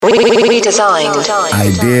Redesigned.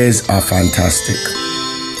 Ideas are fantastic.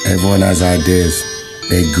 Everyone has ideas.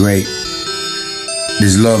 They're great.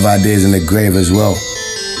 There's a lot of ideas in the grave as well.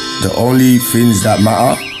 The only things that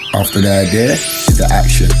matter after the idea is the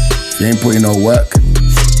action. If you ain't putting no work,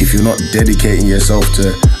 if you're not dedicating yourself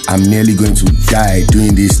to, I'm nearly going to die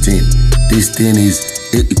doing this thing. This thing is,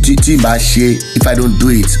 if I don't do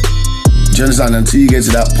it. Do you understand? Until you get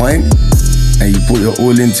to that point and you put your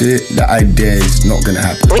all into it, the idea is not going to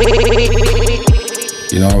happen.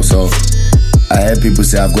 You know, so I hear people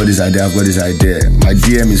say, I've got this idea. My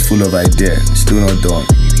DM is full of ideas, still not done.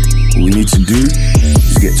 What we need to do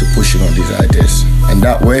is get to pushing on these ideas. And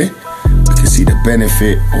that way, we can see the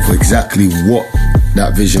benefit of exactly what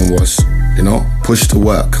that vision was. You know, push to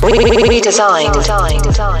work. Redesigned.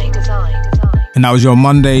 And that was your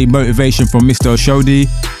Monday motivation from Mr. Oshodi.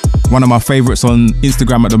 One of my favourites on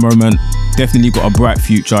Instagram at the moment. Definitely got a bright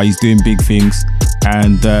future. He's doing big things.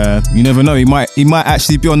 And you never know, he might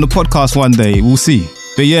actually be on the podcast one day. We'll see.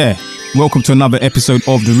 But yeah, welcome to another episode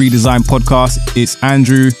of the Redesign Podcast. It's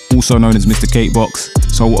Andrew, also known as Mr. Catebox.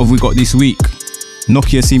 So what have we got this week?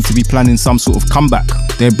 Nokia seem to be planning some sort of comeback.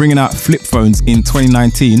 They're bringing out flip phones in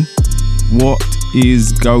 2019. What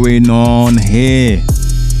is going on here?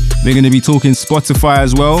 We're going to be talking Spotify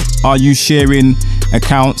as well. Are you sharing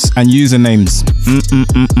accounts and usernames?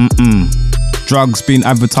 Drugs being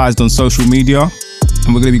advertised on social media.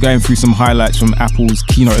 And we're going to be going through some highlights from Apple's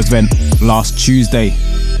keynote event last Tuesday,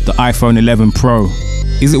 the iPhone 11 Pro.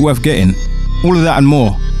 Is it worth getting? All of that and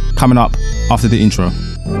more coming up after the intro.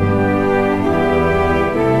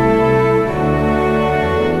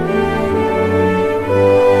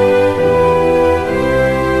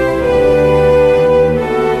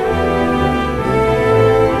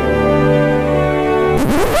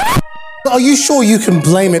 Are you sure you can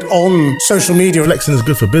blame it on social media? Flexing is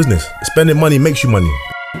good for business. Spending money makes you money.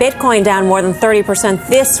 Bitcoin down more than 30%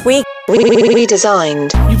 this week.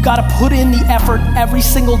 Redesigned. You've got to put in the effort every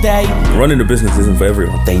single day. Running a business isn't for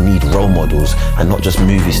everyone. They need role models and not just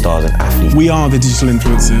movie stars and athletes. We are the digital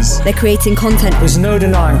influencers. They're creating content. There's no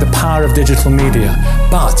denying the power of digital media,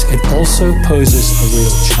 but it also poses a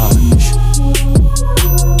real challenge.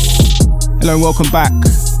 Hello and welcome back.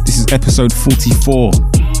 This is episode 44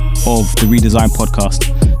 of the Redesign Podcast.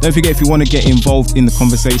 Don't forget, if you want to get involved in the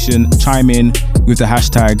conversation, chime in with the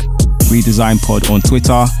hashtag RedesignPod on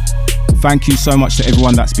Twitter. Thank you so much to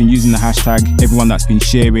everyone that's been using the hashtag, everyone that's been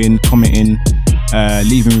sharing, commenting,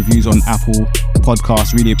 leaving reviews on Apple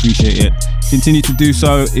Podcasts. Really appreciate it. Continue to do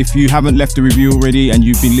so. If you haven't left a review already and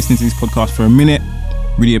you've been listening to this podcast for a minute,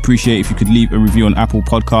 really appreciate if you could leave a review on Apple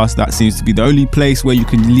Podcasts. That seems to be the only place where you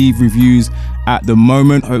can leave reviews at the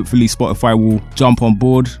moment. Hopefully Spotify will jump on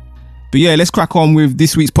board. But yeah, let's crack on with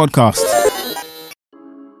this week's podcast.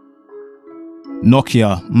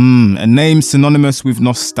 Nokia, a name synonymous with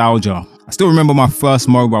nostalgia. I still remember my first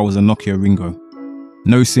mobile was a Nokia Ringo.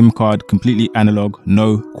 No SIM card, completely analog,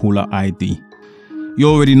 no caller ID. You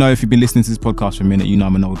already know, if you've been listening to this podcast for a minute, you know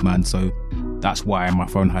I'm an old man, so that's why my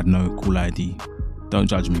phone had no caller ID. Don't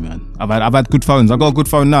judge me, man. I've had good phones. I've got a good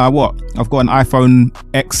phone now. What? I've got an iPhone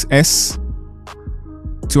XS,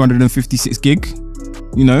 256 gig.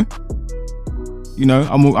 You know,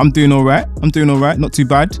 I'm doing all right. Not too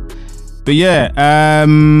bad. But yeah,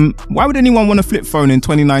 why would anyone want a flip phone in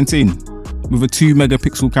 2019 with a 2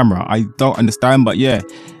 megapixel camera? I don't understand, but yeah,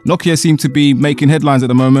 Nokia seem to be making headlines at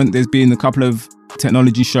the moment. There's been a couple of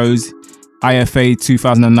technology shows. IFA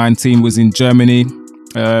 2019 was in Germany.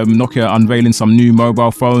 Nokia unveiling some new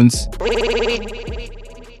mobile phones.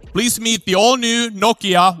 Please meet the all-new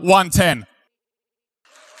Nokia 110.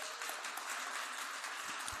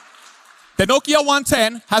 The Nokia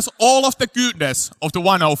 110 has all of the goodness of the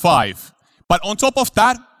 105. But on top of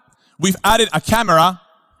that, we've added a camera,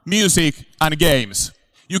 music, and games.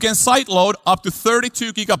 You can sideload up to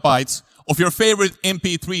 32 gigabytes of your favorite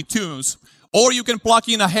MP3 tunes, or you can plug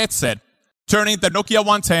in a headset, turning the Nokia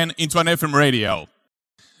 110 into an FM radio.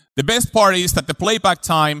 The best part is that the playback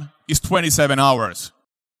time is 27 hours.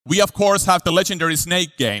 We, of course, have the legendary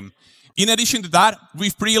Snake game. In addition to that,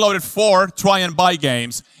 we've preloaded 4 try and buy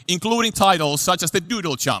games, including titles such as the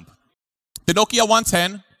Doodle Jump. The Nokia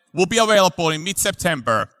 110 will be available in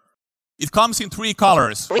mid-September. It comes in 3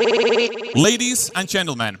 colors. Ladies and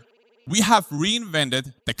gentlemen, we have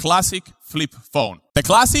reinvented the classic flip phone. The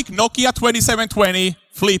classic Nokia 2720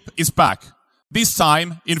 Flip is back, this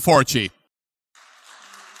time in 4G.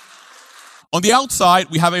 On the outside,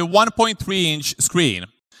 we have a 1.3-inch screen,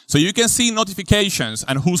 so you can see notifications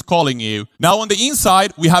and who's calling you. Now on the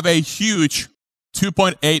inside, we have a huge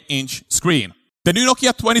 2.8-inch screen. The new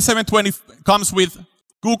Nokia 2720 comes with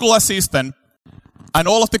Google Assistant, and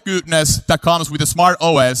all of the goodness that comes with a smart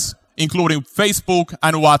OS, including Facebook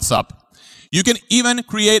and WhatsApp. You can even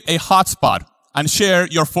create a hotspot and share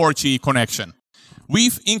your 4G connection.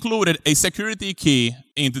 We've included a security key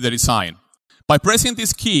into the design. By pressing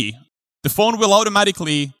this key, the phone will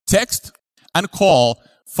automatically text and call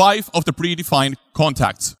 5 of the predefined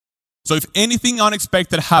contacts. So if anything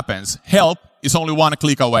unexpected happens, help is only 1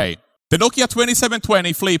 click away. The Nokia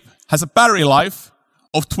 2720 Flip has a battery life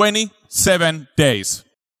of 27 days.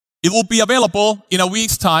 It will be available in a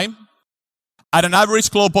week's time at an average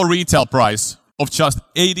global retail price of just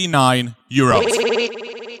 89 euros.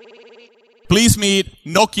 Please meet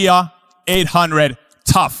Nokia 800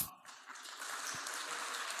 Tough.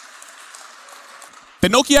 The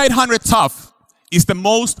Nokia 800 Tough is the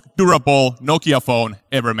most durable Nokia phone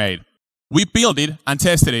ever made. We built it and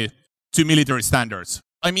tested it to military standards.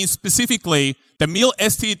 I mean specifically the MIL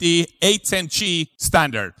STD 810G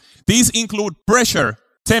standard. These include pressure,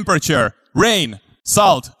 temperature, rain,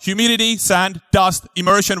 salt, humidity, sand, dust,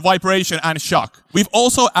 immersion, vibration, and shock. We've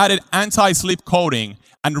also added anti-slip coating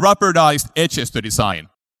and rubberized edges to design.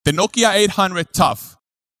 The Nokia 800 Tough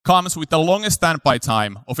comes with the longest standby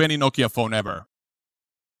time of any Nokia phone ever.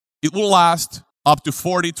 It will last up to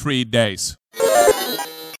 43 days.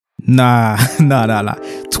 Nah.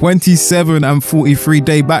 27 and 43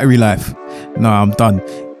 day battery life. Nah, I'm done.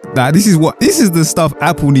 Nah, this is the stuff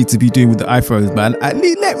Apple need to be doing with the iPhones, man. At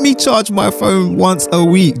least let me charge my phone once a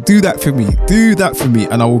week. Do that for me,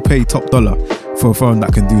 and I will pay top dollar for a phone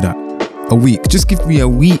that can do that. A week. Just give me a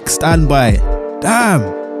week standby. Damn.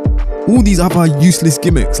 All these other useless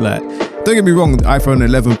gimmicks, like, don't get me wrong, the iPhone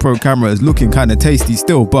 11 Pro camera is looking kind of tasty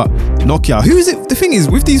still, but Nokia, who is it? The thing is,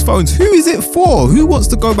 with these phones, who is it for? Who wants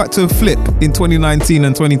to go back to a flip in 2019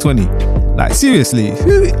 and 2020? Like, seriously,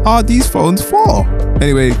 who are these phones for?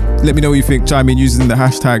 Anyway, let me know what you think. Chime in using the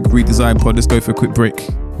hashtag #RedesignPod. Let's go for a quick break.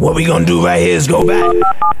 What we gonna do right here is go back.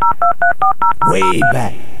 Way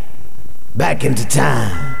back. Back into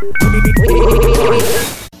time.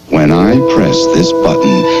 When I press this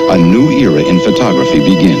button, a new era in photography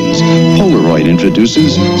begins. Polaroid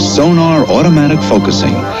introduces Sonar Automatic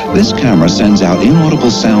Focusing. This camera sends out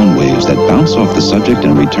inaudible sound waves that bounce off the subject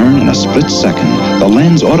and return in a split second. The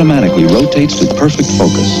lens automatically rotates with perfect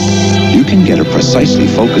focus. You can get a precisely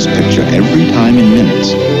focused picture every time in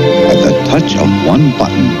minutes at the touch of one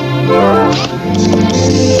button.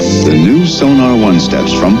 The new Sonar One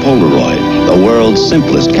Steps from Polaroid, the world's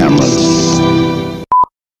simplest cameras.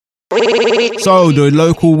 So the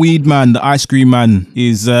local weed man, the ice cream man,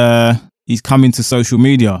 is he's coming to social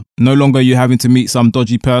media. No longer are you having to meet some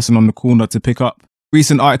dodgy person on the corner to pick up.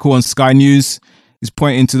 Recent article on Sky News is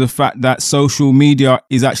pointing to the fact that social media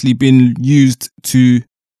is actually being used to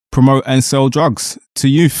promote and sell drugs to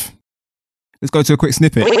youth. Let's go to a quick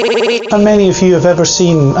snippet. How many of you have ever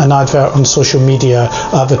seen an advert on social media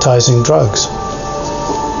advertising drugs?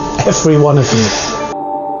 Every one of you.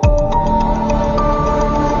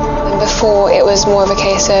 Before it was more of a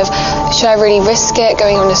case of, should I really risk it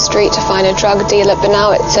going on the street to find a drug dealer? But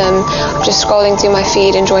now it's I'm just scrolling through my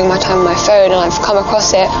feed, enjoying my time on my phone, and I've come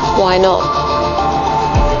across it. Why not?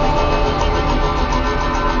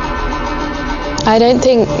 I don't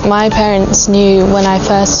think my parents knew when I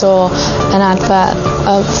first saw an advert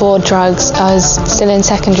for drugs. I was still in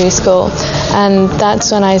secondary school, and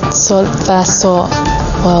that's when I first thought,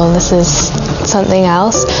 well, this is something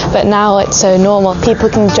else. But now it's so normal. People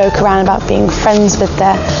can joke around about being friends with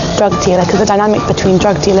their drug dealer because the dynamic between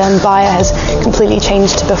drug dealer and buyer has completely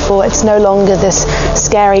changed to before. It's no longer this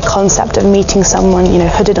scary concept of meeting someone,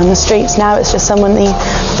 hooded on the streets. Now it's just someone the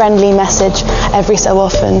friendly message every so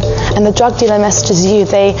often. And the drug dealer messages you,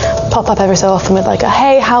 they pop up every so often with like,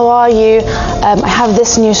 hey, how are you? I have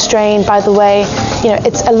this new strain, by the way.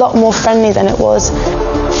 It's a lot more friendly than it was.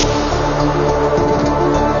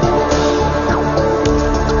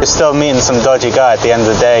 You're still meeting some dodgy guy at the end of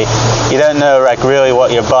the day. You don't know really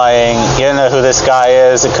what you're buying. You don't know who this guy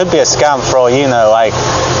is. It could be a scam for all you know.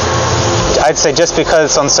 I'd say just because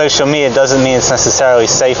it's on social media doesn't mean it's necessarily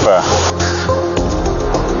safer.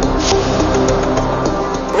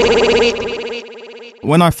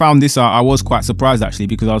 When I found this out, I was quite surprised actually,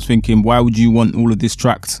 because I was thinking, why would you want all of this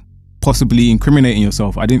tracked? Possibly incriminating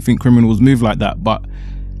yourself. I didn't think criminals move like that, but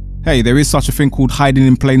hey, there is such a thing called hiding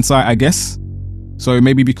in plain sight, I guess. So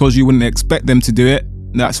maybe because you wouldn't expect them to do it,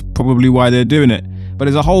 that's probably why they're doing it. But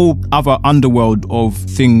there's a whole other underworld of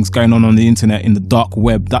things going on the internet, in the dark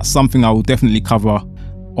web. That's something I will definitely cover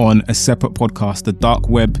on a separate podcast. The dark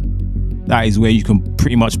web, that is where you can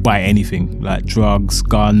pretty much buy anything, like drugs,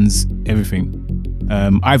 guns, everything.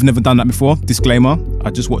 I've never done that before, disclaimer.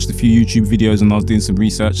 I just watched a few YouTube videos and I was doing some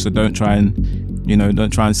research, so don't try and, You know,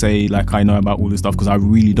 don't try and say like I know about all this stuff, because I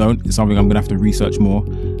really don't. It's something I'm gonna have to research more.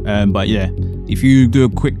 But yeah, if you do a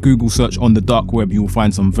quick Google search on the dark web, you will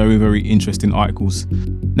find some very, very interesting articles.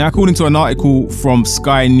 Now, according to an article from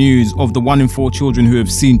Sky News, of the 1 in 4 children who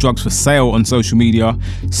have seen drugs for sale on social media,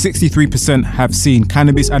 63% have seen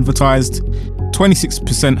cannabis advertised,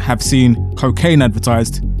 26% have seen cocaine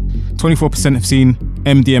advertised, 24% have seen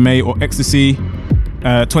MDMA or ecstasy,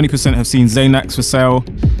 20% have seen Xanax for sale,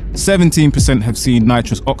 17% have seen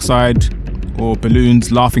nitrous oxide or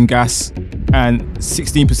balloons, laughing gas, and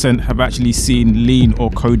 16% have actually seen lean or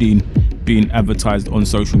codeine being advertised on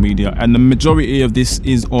social media. And the majority of this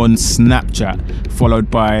is on Snapchat,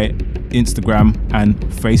 followed by Instagram and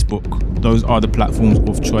Facebook. Those are the platforms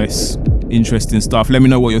of choice. Interesting stuff. Let me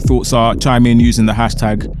know what your thoughts are. Chime in using the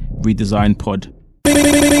hashtag RedesignPod.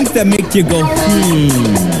 Things that make you go,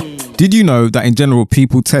 Did you know that in general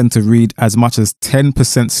people tend to read as much as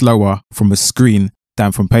 10% slower from a screen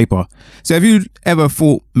than from paper? So have you ever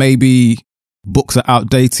thought maybe books are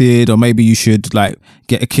outdated, or maybe you should like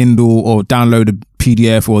get a Kindle or download a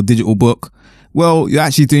PDF or a digital book? Well, you're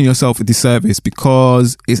actually doing yourself a disservice,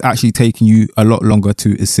 because it's actually taking you a lot longer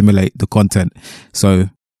to assimilate the content. So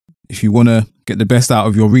if you want to get the best out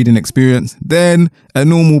of your reading experience, then a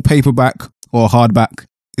normal paperback or hardback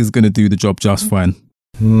is going to do the job just fine.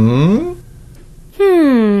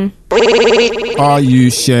 Are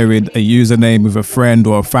you sharing a username with a friend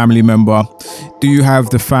or a family member? Do you have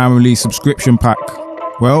the family subscription pack?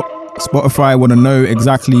 Well, Spotify want to know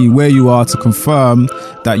exactly where you are to confirm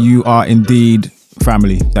that you are indeed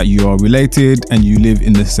family, that you are related and you live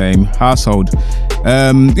in the same household.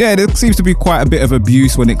 Yeah, there seems to be quite a bit of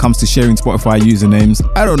abuse when it comes to sharing Spotify usernames.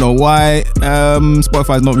 I don't know why.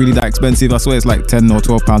 Spotify is not really that expensive. I swear it's like £10 or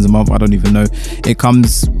 £12 a month. I don't even know. It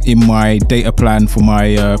comes in my data plan for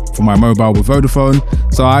my mobile with Vodafone,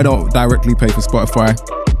 so I don't directly pay for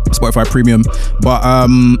Spotify Premium. But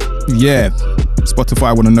yeah,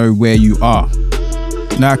 Spotify want to know where you are.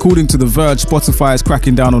 Now, according to The Verge, Spotify is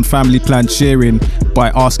cracking down on family plan sharing by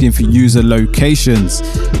asking for user locations.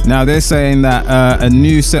 Now, they're saying that a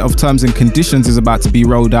new set of terms and conditions is about to be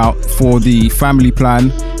rolled out for the family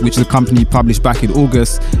plan, which the company published back in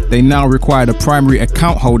August. They now require the primary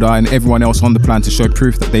account holder and everyone else on the plan to show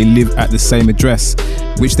proof that they live at the same address,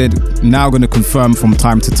 which they're now going to confirm from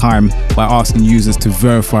time to time by asking users to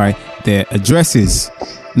verify their addresses.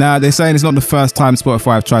 Now, they're saying it's not the first time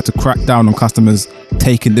Spotify have tried to crack down on customers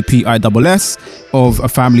taking the PISS of a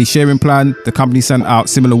family sharing plan. The company sent out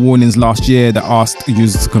similar warnings last year that asked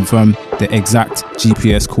users to confirm their exact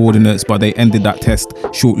GPS coordinates, but they ended that test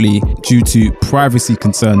shortly due to privacy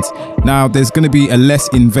concerns. Now, there's going to be a less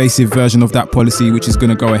invasive version of that policy, which is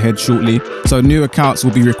going to go ahead shortly. So new accounts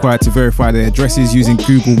will be required to verify their addresses using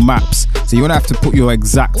Google Maps. So you won't have to put your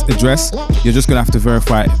exact address. You're just going to have to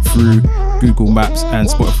verify it through Google Maps, and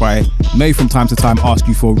Spotify may from time to time ask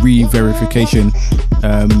you for re-verification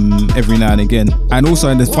every now and again. And also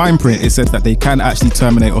in the fine print, it says that they can actually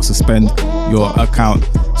terminate or suspend your account.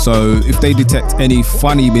 So if they detect any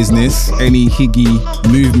funny business, any higgy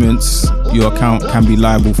movements, your account can be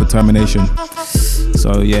liable for termination.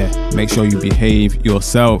 So yeah, make sure you behave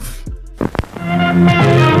yourself.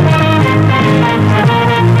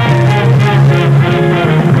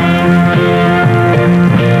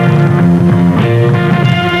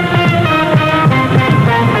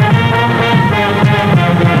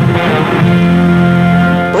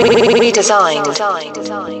 Redesigned.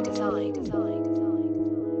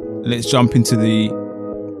 Let's jump into the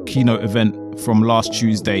keynote event from last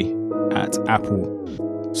Tuesday at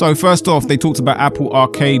Apple. So first off, they talked about Apple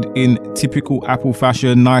Arcade in typical Apple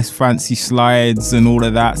fashion, nice fancy slides and all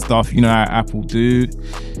of that stuff. You know how Apple do.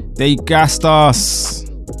 They gassed us.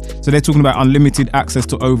 So they're talking about unlimited access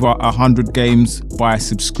to over 100 games by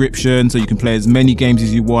subscription. So you can play as many games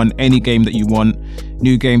as you want, any game that you want.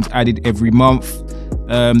 New games added every month.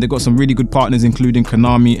 They've got some really good partners, including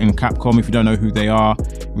Konami and Capcom, if you don't know who they are.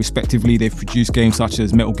 Respectively, they've produced games such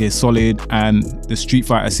as Metal Gear Solid and the Street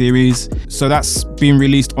Fighter series. So that's been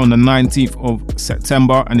released on the 19th of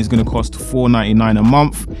September and is going to cost $4.99 a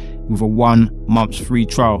month with a 1 month free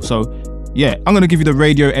trial. So yeah, I'm going to give you the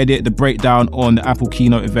radio edit, the breakdown on the Apple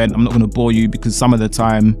keynote event. I'm not going to bore you because some of the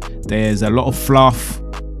time there's a lot of fluff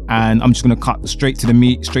and I'm just going to cut straight to the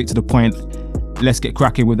meat, straight to the point. Let's get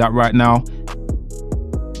cracking with that right now.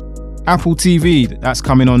 Apple TV, that's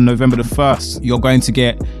coming on November the 1st. You're going to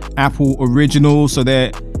get Apple Originals, so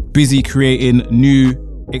they're busy creating new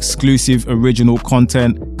exclusive original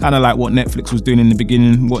content Kind of like what Netflix was doing in the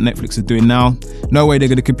beginning, what Netflix is doing now. No way they're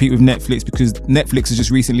going to compete with Netflix, because Netflix has just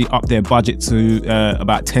recently upped their budget to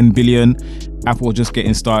about 10 billion. Apple are just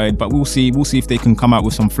getting started, but we'll see if they can come out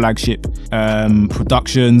with some flagship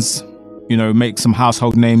productions, you know, make some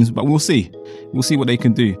household names, but we'll see what they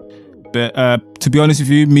can do. But to be honest with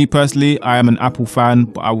you, me personally, I am an Apple fan,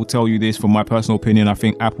 but I will tell you this from my personal opinion, I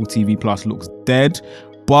think Apple TV Plus looks dead,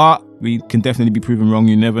 but we can definitely be proven wrong,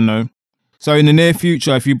 you never know. So in the near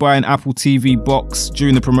future, if you buy an Apple TV box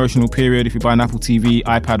during the promotional period, if you buy an Apple TV,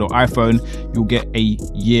 iPad or iPhone, you'll get a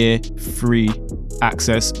year free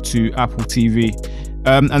access to Apple TV.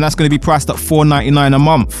 And that's going to be priced at $4.99 a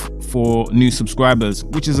month for new subscribers,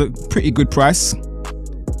 which is a pretty good price.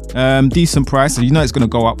 Decent price. So you know it's going to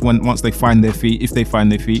go up once they find their feet, if they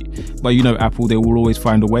find their feet. But you know Apple, they will always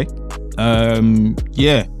find a way.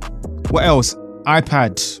 Yeah. What else?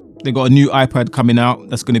 iPad. They got a new iPad coming out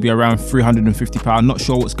that's going to be around £350. Not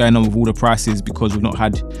sure what's going on with all the prices, because we've not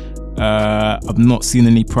had I've not seen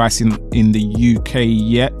any pricing in the UK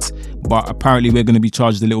yet, but apparently we're going to be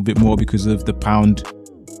charged a little bit more because of the pound,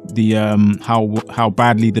 the how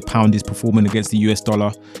badly the pound is performing against the US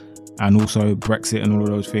dollar, and also Brexit and all of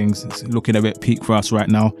those things. It's looking a bit peak for us right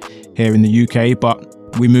now here in the UK,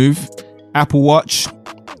 but we move. Apple Watch.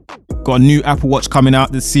 Got a new Apple Watch coming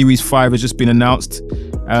out. The Series 5 has just been announced.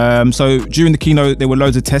 So during the keynote, there were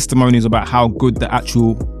loads of testimonies about how good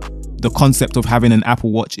the concept of having an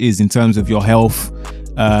Apple Watch is in terms of your health,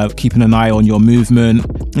 keeping an eye on your movement.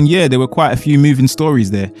 And yeah, there were quite a few moving stories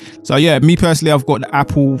there. So yeah, me personally, I've got the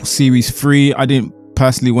Apple Series 3. I didn't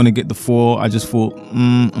personally want to get the 4. I just thought,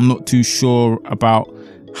 I'm not too sure about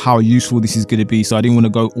how useful this is going to be. So I didn't want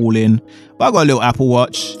to go all in. But I got a little Apple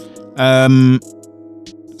Watch.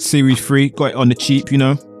 Series 3, got it on the cheap, you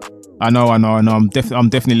know. I know. I'm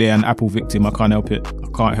definitely an Apple victim. I can't help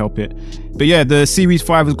it. But yeah, the Series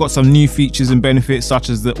 5 has got some new features and benefits, such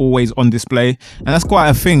as the always on display, and that's quite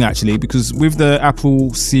a thing actually, because with the Apple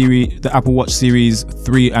Watch Series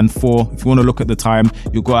 3 and 4, if you want to look at the time,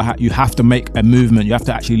 you have to make a movement. You have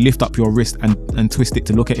to actually lift up your wrist and twist it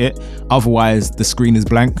to look at it. Otherwise, the screen is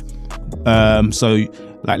blank. So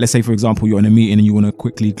like, let's say for example you're in a meeting and you want to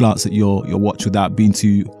quickly glance at your watch without being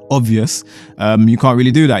too obvious, you can't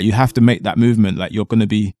really do that. You have to make that movement, like you're going to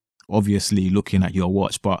be obviously looking at your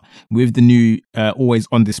watch. But with the new always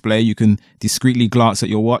on display, you can discreetly glance at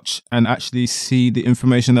your watch and actually see the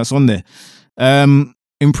information that's on there.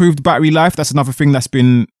 Improved battery life, that's another thing that's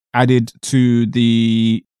been added to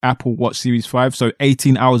the Apple Watch Series 5. So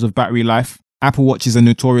 18 hours of battery life. Apple Watches are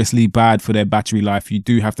notoriously bad for their battery life. You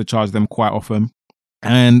do have to charge them quite often.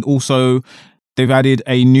 And also, they've added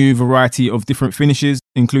a new variety of different finishes,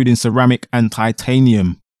 including ceramic and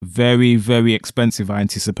titanium. Very, very expensive, I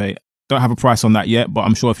anticipate. Don't have a price on that yet, but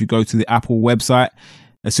I'm sure if you go to the Apple website,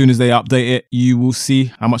 as soon as they update it, you will see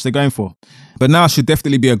how much they're going for. But now should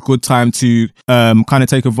definitely be a good time to kind of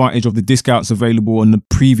take advantage of the discounts available on the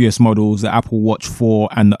previous models, the Apple Watch 4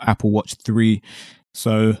 and the Apple Watch 3.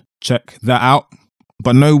 So check that out.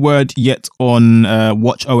 But no word yet on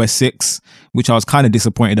Watch OS 6, which I was kind of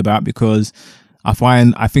disappointed about, because I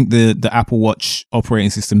think the Apple Watch operating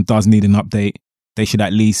system does need an update. They should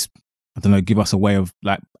at least, I don't know, give us a way of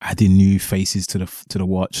like adding new faces to the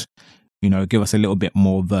watch. You know, give us a little bit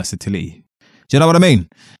more versatility. Do you know what I mean?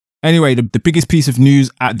 Anyway, the biggest piece of news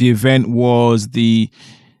at the event was the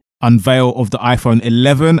unveil of the iPhone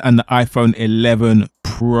 11 and the iPhone 11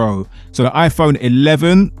 Pro. So the iPhone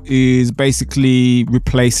 11 is basically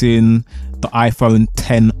replacing the iPhone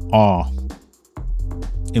XR.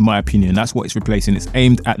 In my opinion, that's what it's replacing. It's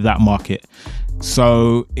aimed at that market.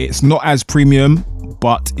 So it's not as premium,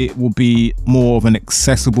 but it will be more of an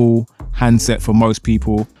accessible handset for most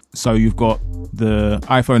people. So you've got the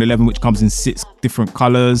iPhone 11, which comes in 6 different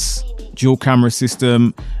colors, dual camera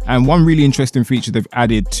system, and one really interesting feature they've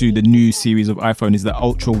added to the new series of iPhone is the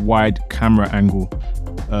ultra wide camera angle,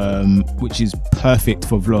 which is perfect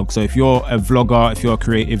for vlogs. So if you're a vlogger, if you're a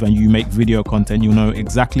creative and you make video content, you'll know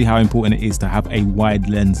exactly how important it is to have a wide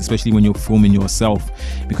lens, especially when you're filming yourself,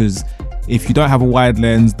 because if you don't have a wide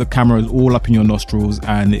lens, the camera is all up in your nostrils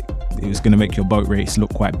and it's going to make your boat race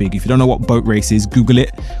look quite big. If you don't know what boat race is, Google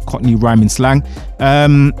it. Cockney rhyming slang.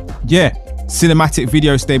 Yeah, cinematic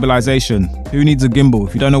video stabilization. Who needs a gimbal?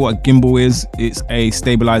 If you don't know what a gimbal is, it's a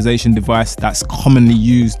stabilization device that's commonly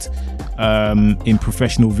used in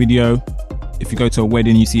professional video. If you go to a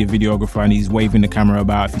wedding, you see a videographer and he's waving the camera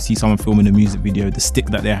about. If you see someone filming a music video, the stick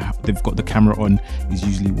that they've got the camera on is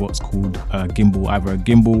usually what's called a gimbal, either a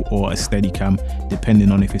gimbal or a Steadicam,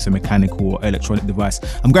 depending on if it's a mechanical or electronic device.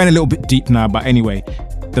 I'm going a little bit deep now, but anyway,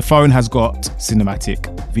 the phone has got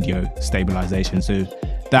cinematic video stabilization. So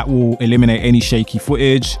That will eliminate any shaky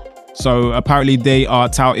footage. So apparently they are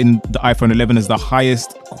touting the iPhone 11 as the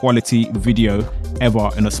highest quality video ever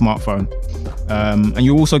in a smartphone. And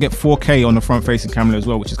you also get 4K on the front-facing camera as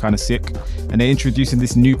well, which is kind of sick. And they're introducing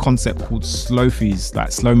this new concept called Slowfies,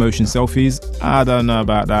 like slow motion selfies. I don't know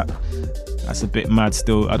about that. That's a bit mad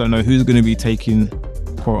still. I don't know who's going to be taking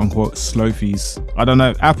quote-unquote Slowfies. I don't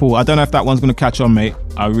know. Apple, I don't know if that one's going to catch on, mate.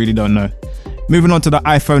 I really don't know. Moving on to the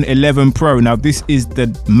iPhone 11 Pro. Now, this is the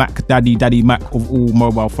Mac Daddy Mac of all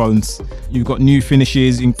mobile phones. You've got new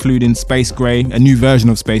finishes, including Space Gray, a new version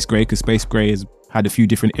of Space Gray, because Space Gray has had a few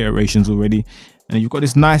different iterations already. And you've got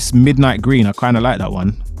this nice midnight green. I kind of like that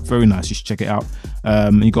one. Very nice. You should check it out.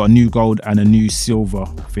 You've got a new gold and a new silver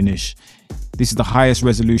finish. This is the highest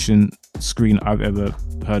resolution screen I've ever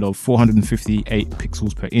heard of, 458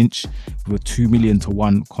 pixels per inch with a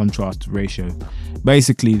 2,000,000:1 contrast ratio.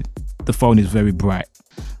 Basically, the phone is very bright.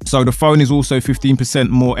 So the phone is also 15%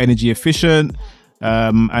 more energy efficient,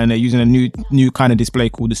 and they're using a new kind of display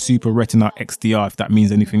called the Super Retina XDR, if that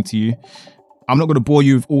means anything to you. I'm not going to bore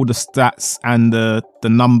you with all the stats and the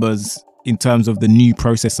numbers in terms of the new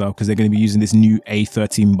processor, because they're going to be using this new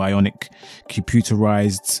A13 Bionic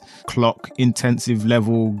computerized clock intensive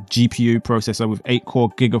level GPU processor with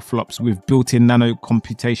 8-core gigaflops with built-in nano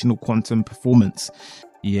computational quantum performance.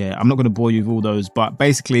 Yeah, I'm not going to bore you with all those, but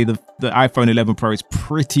basically the iPhone 11 Pro is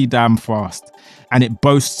pretty damn fast, and it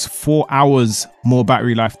boasts 4 hours more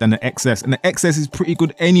battery life than the XS, and the XS is pretty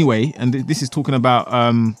good anyway. And this is talking about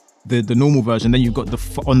the normal version. Then you've got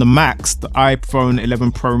on the Max, the iPhone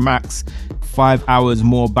 11 Pro Max, 5 hours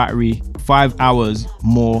more battery, 5 hours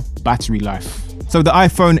more battery life. So the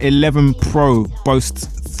iPhone 11 Pro boasts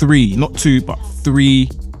 3, not 2, but 3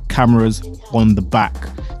 cameras on the back.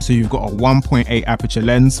 So you've got a 1.8 aperture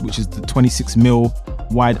lens, which is the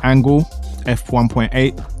 26mm wide angle,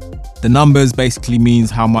 f1.8. The numbers basically means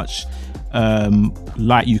how much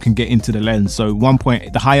light you can get into the lens. So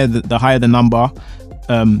the higher the number,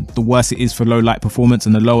 the worse it is for low light performance,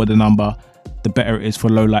 and the lower the number, the better it is for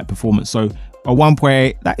low light performance. So a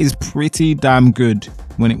 1.8, that is pretty damn good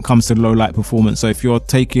when it comes to low light performance. So if you're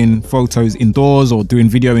taking photos indoors or doing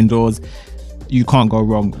video indoors, you can't go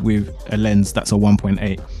wrong with a lens that's a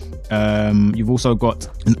 1.8. You've also got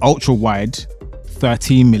an ultra wide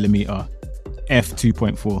 13mm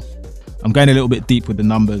f2.4. I'm going a little bit deep with the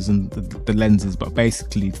numbers and the lenses, but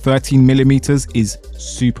basically 13mm is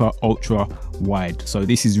super ultra wide. So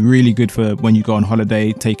this is really good for when you go on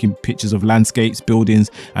holiday, taking pictures of landscapes,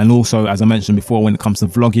 buildings, and also, as I mentioned before, when it comes to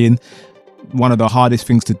vlogging, one of the hardest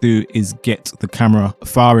things to do is get the camera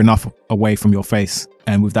far enough away from your face.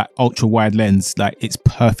 And with that ultra wide lens, like, it's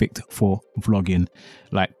perfect for vlogging.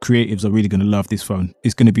 Like, creatives are really going to love this phone.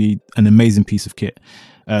 It's going to be an amazing piece of kit.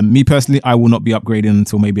 Me personally, I will not be upgrading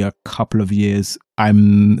until maybe a couple of years.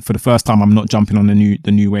 For the first time, I'm not jumping on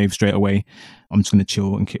the new wave straight away. I'm just going to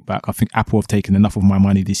chill and kick back. I think Apple have taken enough of my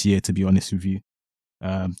money this year, to be honest with you.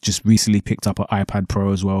 Just recently picked up an iPad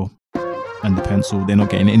Pro as well, and the Pencil. They're not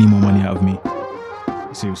getting any more money out of me.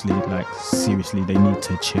 Seriously, they need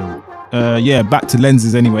to chill. Yeah, back to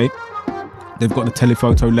lenses anyway. They've got the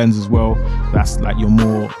telephoto lens as well. That's like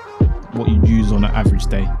what you use on an average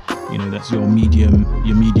day. You know, that's your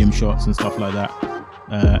medium shots and stuff like that,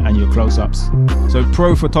 and your close-ups. So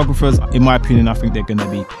pro photographers, in my opinion, I think they're gonna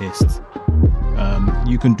be pissed.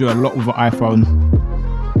 You can do a lot with an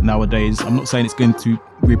iPhone nowadays. I'm not saying it's going to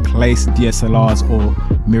replace DSLRs or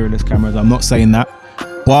mirrorless cameras. I'm not saying that,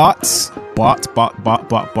 but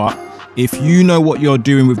if you know what you're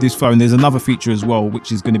doing with this phone, there's another feature as well,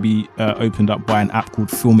 which is going to be opened up by an app called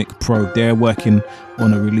Filmic Pro. They're working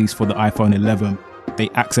on a release for the iPhone 11. They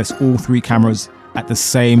access all 3 cameras at the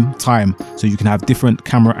same time, so you can have different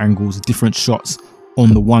camera angles, different shots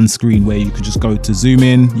on the one screen, where you can just go to zoom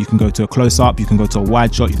in, you can go to a close-up, you can go to a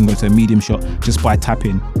wide shot, you can go to a medium shot just by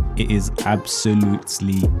tapping. It is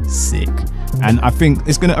absolutely sick, and I think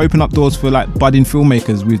it's going to open up doors for like budding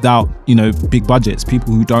filmmakers without, you know, big budgets.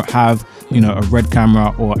 People who don't have, you know, a Red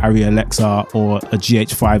camera or Arri Alexa or a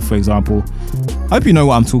GH5, for example. I hope you know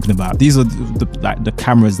what I'm talking about. These are the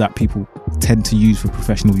cameras that people tend to use for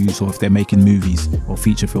professional use, or if they're making movies or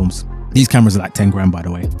feature films. These cameras are like 10 grand, by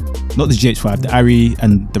the way. Not the GH5, the Arri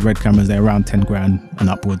and the Red cameras, they're around 10 grand and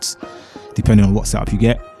upwards, depending on what setup you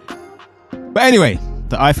get. But anyway,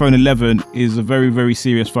 the iPhone 11 is a very, very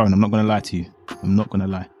serious phone. I'm not going to lie to you. I'm not going to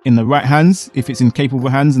lie. In the right hands, if it's in capable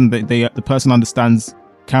hands and the person understands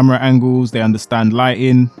camera angles, they understand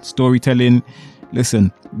lighting, storytelling.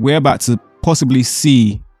 Listen, we're about to possibly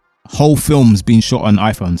see whole films being shot on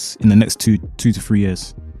iPhones in the next 2 to 3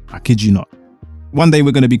 years. I kid you not. one day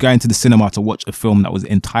we're going to be going to the cinema to watch a film that was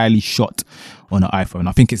entirely shot on an iPhone.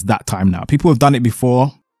 I think it's that time now. People have done it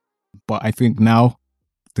before, but I think now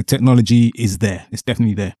the technology is there. It's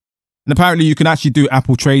definitely there. And apparently you can actually do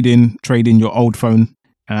Apple trade in your old phone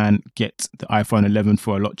and get the iPhone 11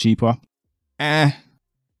 for a lot cheaper. I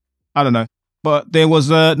don't know. But there was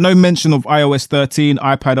no mention of iOS 13,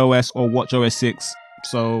 iPad OS or WatchOS 6.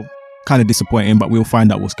 So kind of disappointing, but we'll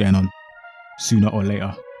find out what's going on sooner or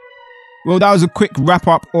later. Well, that was a quick wrap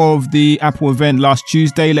up of the Apple event last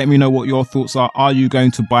Tuesday. Let me know what your thoughts are. Are you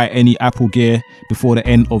going to buy any Apple gear before the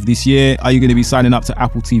end of this year? Are you going to be signing up to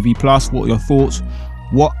Apple TV Plus? What are your thoughts?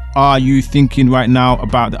 What are you thinking right now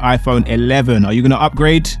about the iPhone 11? Are you going to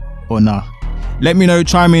upgrade or nah? Let me know.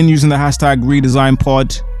 Chime in using the hashtag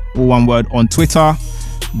RedesignPod, all one word, on Twitter.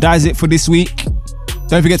 That is it for this week.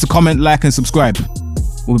 Don't forget to comment, like and subscribe.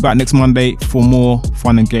 We'll be back next Monday for more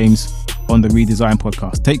fun and games on the Redesign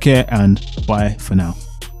podcast. Take care and bye for now.